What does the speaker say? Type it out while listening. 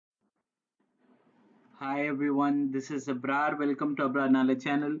Hi everyone, this is Abrar. Welcome to Abrar Knowledge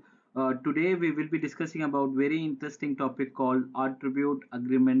channel. Today we will be discussing about very interesting topic called attribute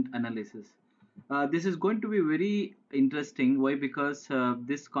agreement analysis. This is going to be very interesting. Why? Because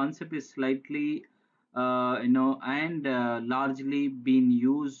this concept is slightly, and largely being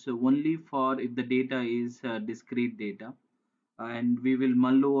used only for if the data is discrete data, and we will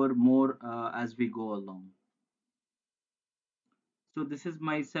mull over more as we go along. So this is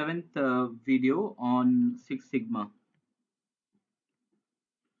my seventh video on Six Sigma.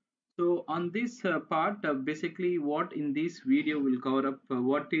 So on this part, basically what in this video will cover up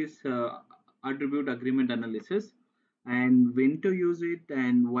what is attribute agreement analysis and when to use it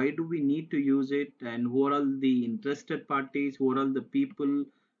and why do we need to use it and who are all the interested parties, who are all the people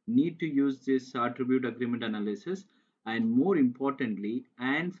need to use this attribute agreement analysis, and more importantly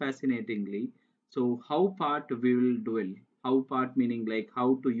and fascinatingly, so how part we will dwell, how part meaning like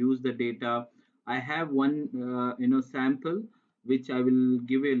how to use the data. I have one sample which I will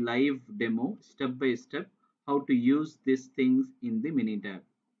give a live demo step by step how to use these things in the Minitab.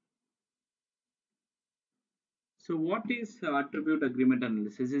 So what is attribute agreement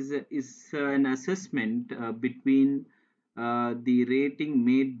analysis? Is an assessment between the rating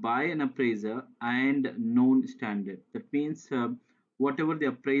made by an appraiser and known standard. That means whatever the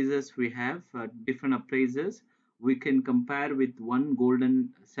appraisers we have, different appraisers, we can compare with one golden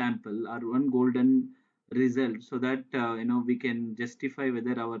sample or one golden result, so that we can justify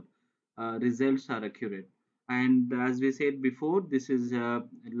whether our results are accurate. And as we said before, this is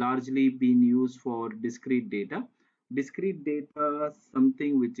largely being used for discrete data. Discrete data,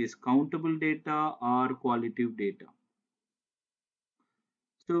 something which is countable data or qualitative data.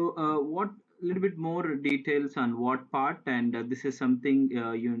 So, what little bit more details on what part, and this is something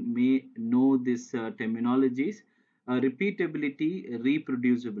you may know this terminologies: repeatability,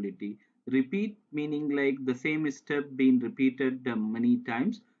 reproducibility. Repeat meaning like the same step being repeated many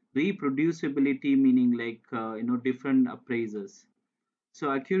times. Reproducibility meaning like different appraisers.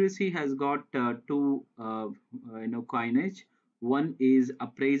 So accuracy has got two coinage. One is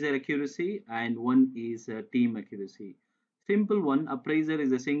appraiser accuracy and one is team accuracy. Simple one, appraiser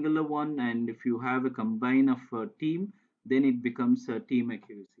is a singular one, and if you have a combine of team, then it becomes team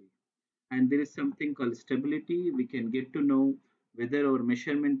accuracy. And there is something called stability. We can get to know whether our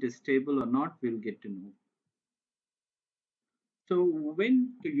measurement is stable or not. We'll get to know. So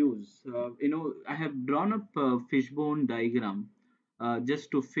when to use, I have drawn up a fishbone diagram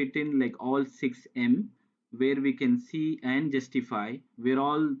just to fit in like all 6M where we can see and justify where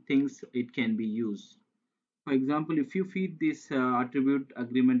all things it can be used. For example, if you feed this attribute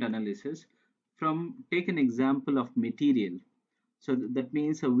agreement analysis from take an example of material. So that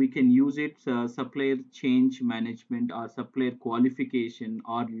means we can use it supplier change management or supplier qualification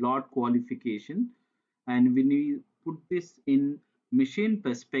or lot qualification, and when we put this in machine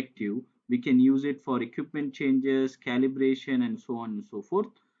perspective, we can use it for equipment changes, calibration, and so on and so forth.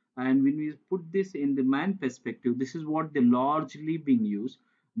 And when we put this in the man perspective, this is what they largely being used: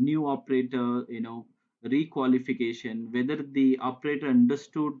 new operator, requalification, whether the operator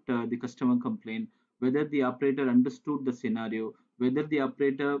understood the customer complaint, whether the operator understood the scenario, whether the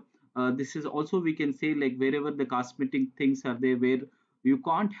operator, this is also we can say like wherever the cosmetic things are there where you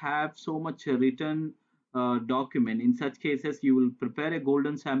can't have so much written document. In such cases, you will prepare a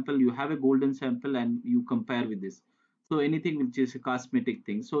golden sample, you have a golden sample, and you compare with this. So anything which is a cosmetic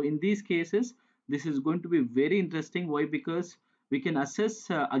thing. So in these cases, this is going to be very interesting. Why? Because we can assess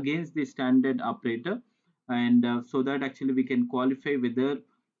against the standard operator, and so that actually we can qualify whether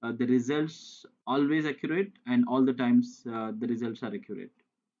the results always accurate and all the times the results are accurate.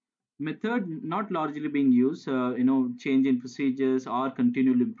 Method not largely being used, change in procedures or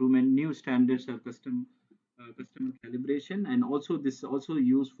continual improvement, new standards or customer calibration, and also this also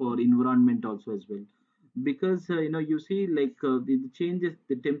used for environment also as well. Because you see like the changes,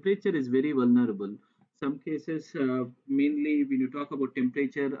 the temperature is very vulnerable. Some cases, mainly when you talk about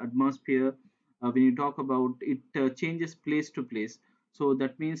temperature, atmosphere, when you talk about it, changes place to place. So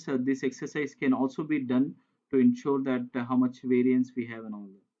that means this exercise can also be done to ensure that how much variance we have and all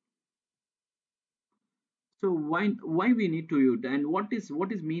that. So why we need to use, and what is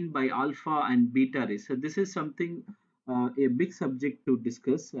mean by alpha and beta risk? So this is something a big subject to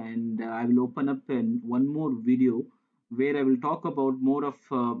discuss, and I will open up one more video where I will talk about more of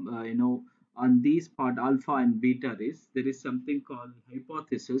on these part alpha and beta risk. There is something called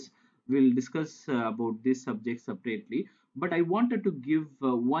hypothesis. We'll discuss about this subject separately, but I wanted to give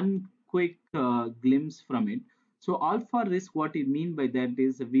one quick glimpse from it. So alpha risk, what it mean by that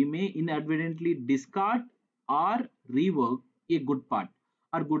is we may inadvertently discard or rework a good part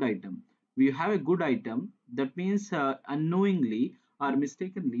or good item. We have a good item. That means unknowingly or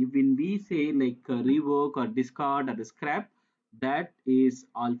mistakenly, when we say like rework or discard or scrap, that is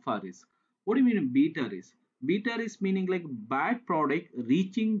alpha risk. What do you mean beta risk? Beta risk meaning like bad product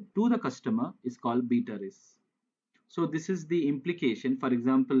reaching to the customer is called beta risk. So this is the implication. For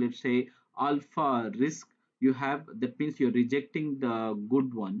example, let's say alpha risk, you have, that means you're rejecting the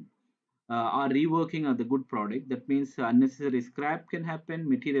good one or reworking of the good product. That means unnecessary scrap can happen,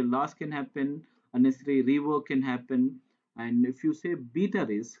 material loss can happen, unnecessary rework can happen. And if you say beta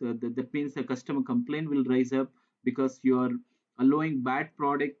risk, that means the customer complaint will rise up because you are allowing bad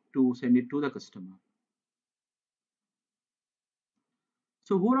product to send it to the customer.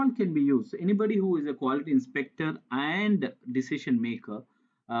 So overall can be used. Anybody who is a quality inspector and decision maker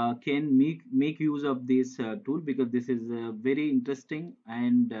can make use of this tool, because this is a very interesting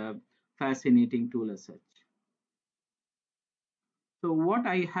and fascinating tool as such. So what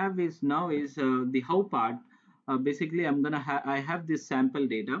I have is now is the how part. Basically, I have this sample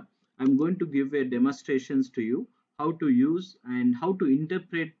data. I'm going to give a demonstrations to you how to use and how to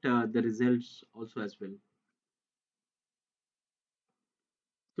interpret the results also as well.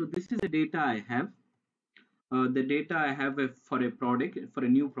 So this is the data I have. The data I have for a product, for a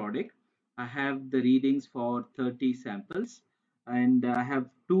new product. I have the readings for 30 samples, and I have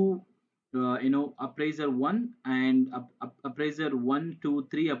two, appraiser one and appraiser one, two,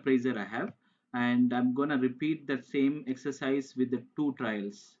 three appraiser I have, and I'm gonna repeat that same exercise with the two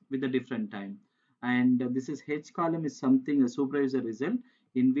trials with a different time. And this is H column is something a supervisor result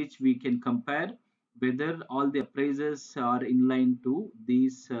in which we can compare whether all the appraisers are in line to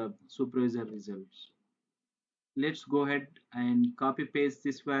these supervisor results. Let's go ahead and copy paste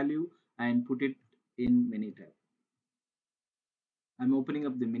this value and put it in Minitab. I'm opening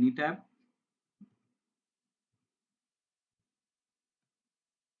up the Minitab.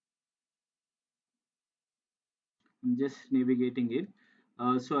 I'm just navigating it.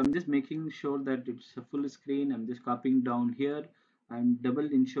 So I'm just making sure that it's a full screen. I'm just copying down here and double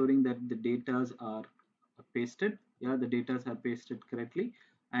ensuring that the datas are pasted. Yeah, the datas are pasted correctly.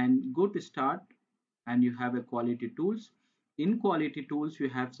 And go to start, and you have a quality tools. In quality tools, you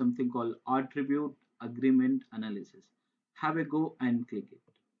have something called attribute agreement analysis. Have a go and click it.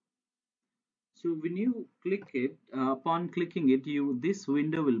 So when you click it, upon clicking it, you this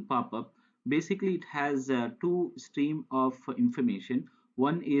window will pop up. Basically, it has two stream of information.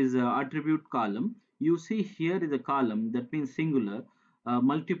 One is attribute column. You see here is a column, that means singular.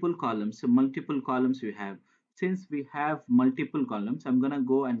 Multiple columns. So multiple columns we have. Since we have multiple columns, I'm gonna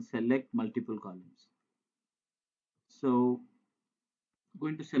go and select multiple columns. So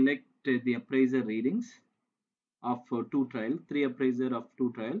going to select the appraiser readings of two trials, three appraiser of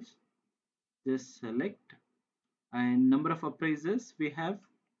two trials. Just select, and number of appraisers we have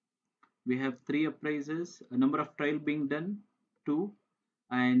three appraisers, a number of trial being done two,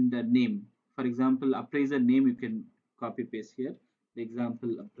 and name. For example, appraiser name you can copy paste here. The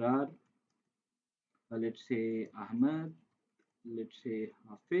example Abrar, let's say Ahmed, let's say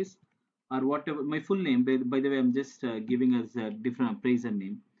Hafiz, or whatever my full name. By the way, I'm just giving us a different appraiser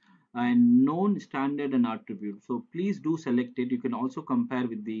name, and known standard and attribute. So please do select it. You can also compare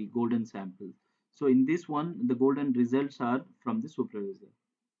with the golden sample. So in this one, the golden results are from the supervisor.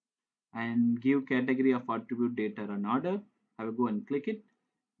 And give category of attribute data and order. Have a go and click it.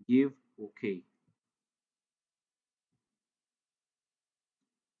 Give OK.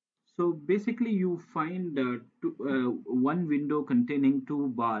 So basically you find one window containing two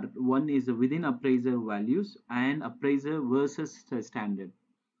bar. One is within appraiser values and appraiser versus standard.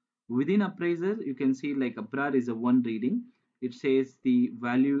 Within appraiser, you can see like Abrar is a one reading. It says the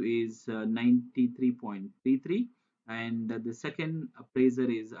value is 93.33, and the second appraiser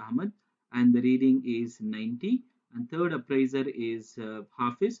is Ahmed, and the reading is 90, and third appraiser is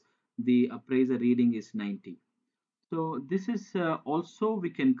Hafiz. The appraiser reading is 90. So this is also we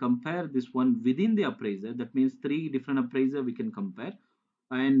can compare this one within the appraiser. That means three different appraiser we can compare,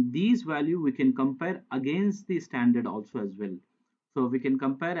 and these value we can compare against the standard also as well. So we can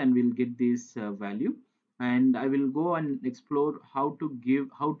compare and we'll get this value. And I will go and explore how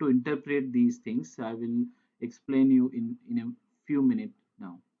to interpret these things. I will explain you in a few minutes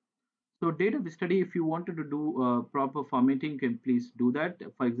now. So data study, if you wanted to do proper formatting, you can please do that.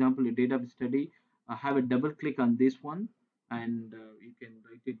 For example, a data study, have a double click on this one, and you can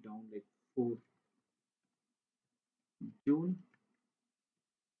write it down like 4 June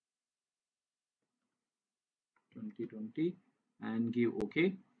 2020 and give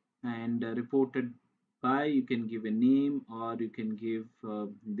OK. And reported by, you can give a name or you can give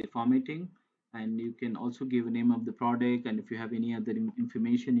the formatting. and you can also give a name of the product, and if you have any other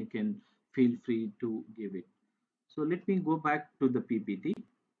information you can feel free to give it. So let me go back to the PPT.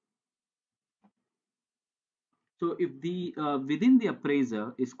 So if the within the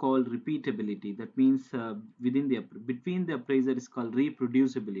appraiser is called repeatability, that means within the between the appraiser is called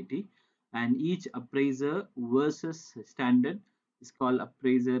reproducibility, and each appraiser versus standard is called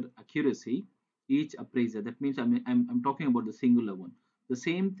appraiser accuracy. Each appraiser, that means I'm talking about the singular one. The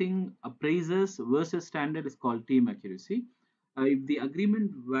same thing, appraisers versus standard is called team accuracy. If the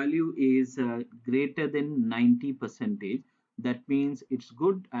agreement value is greater than 90 percentage, that means it's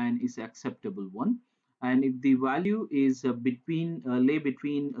good and is acceptable one. And if the value is lay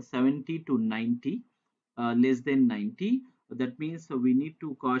between 70 to 90, less than 90, that means we need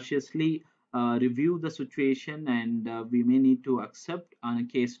to cautiously review the situation, and we may need to accept on a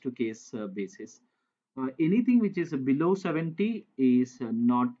case to case basis. Anything which is below 70 is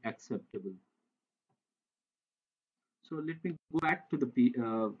not acceptable. So let me go back to the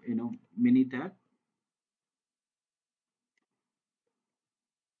Minitab.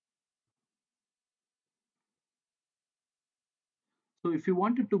 So if you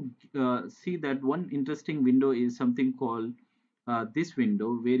wanted to see that, one interesting window is something called this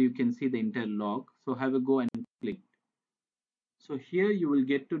window where you can see the interlock. So have a go and click. So here you will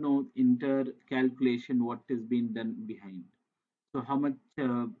get to know inter calculation, what is being done behind. So how much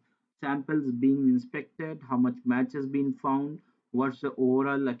samples being inspected, how much matches been found, what's the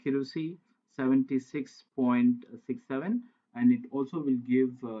overall accuracy, 76.67, and it also will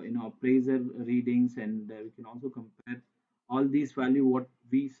give appraiser readings, and we can also compare all these value what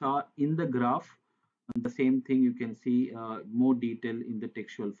we saw in the graph, and the same thing you can see more detail in the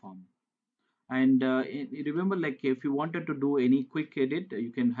textual form. And remember, like if you wanted to do any quick edit,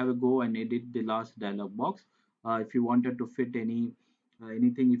 you can have a go and edit the last dialog box. If you wanted to fit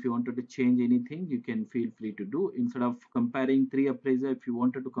anything, if you wanted to change anything, you can feel free to do. Instead of comparing three appraiser, if you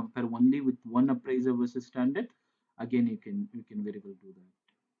wanted to compare only with one appraiser versus standard, again you can very well do that.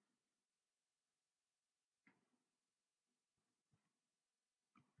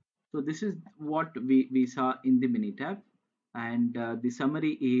 So this is what we saw in the Minitab, and the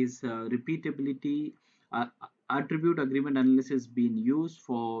summary is repeatability, attribute agreement analysis being used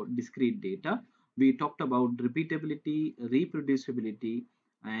for discrete data. We talked about repeatability, reproducibility,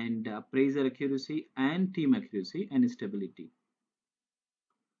 and appraiser accuracy, and team accuracy, and stability.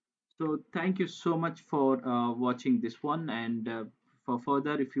 So thank you so much for watching this one. And for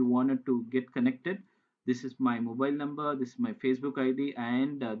further, if you wanted to get connected, this is my mobile number, this is my Facebook ID,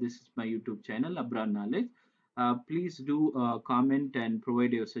 and this is my YouTube channel, Abrar Knowledge. Please do comment and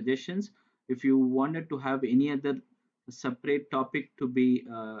provide your suggestions. If you wanted to have any other separate topic to be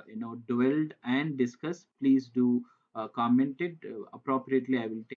dwelled and discussed, please do comment it appropriately. I will take